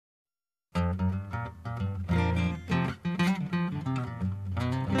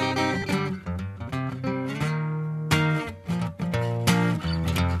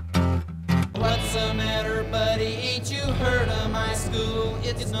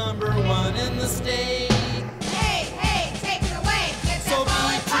#1 in the state. Hey, hey, take it away. Get So that be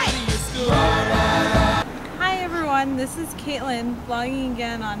ball true and to your school. Hi everyone, this is Caitlin vlogging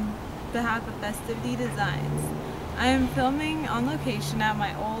again on behalf of Festivity Designs. I am filming on location at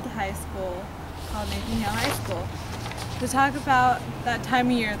my old high school called Nathan Hale High School to talk about that time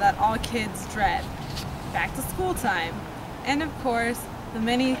of year that all kids dread, back to school time, and of course the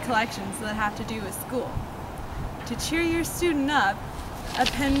many collections that have to do with school. To cheer your student up, a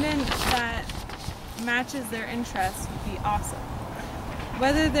pendant that matches their interests would be awesome.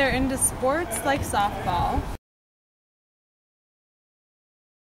 Whether they're into sports like softball,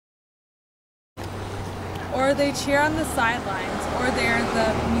 or they cheer on the sidelines, or they're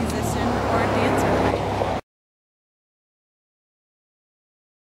the musician or dancer type.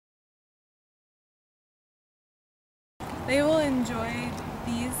 They will enjoy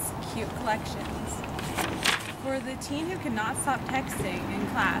these cute collections. For the teen who cannot stop texting in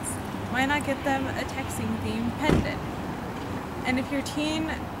class, why not get them a texting themed pendant? And if your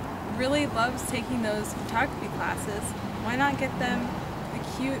teen really loves taking those photography classes, why not get them the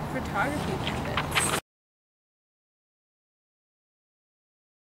cute photography pendants?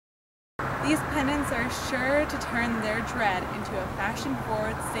 These pendants are sure to turn their dread into a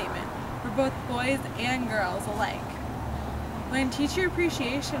fashion-forward statement for both boys and girls alike. When Teacher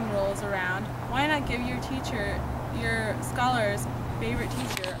Appreciation rolls around, why not give your scholar's favorite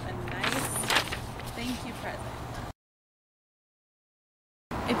teacher a nice thank you present?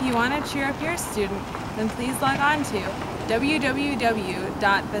 If you want to cheer up your student, then please log on to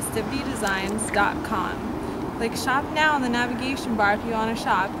www.festivitydesigns.com. Click Shop Now in the navigation bar if you want to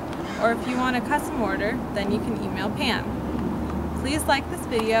shop, or if you want a custom order, then you can email Pam. Please like this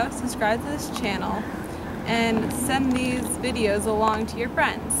video, subscribe to this channel, and send these videos along to your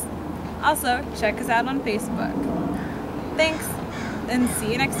friends. Also, check us out on Facebook. Thanks, and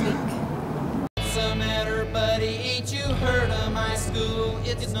see you next week. What's the matter, buddy? Ain't you heard of my school?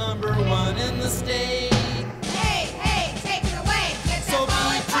 It's #1 in the state.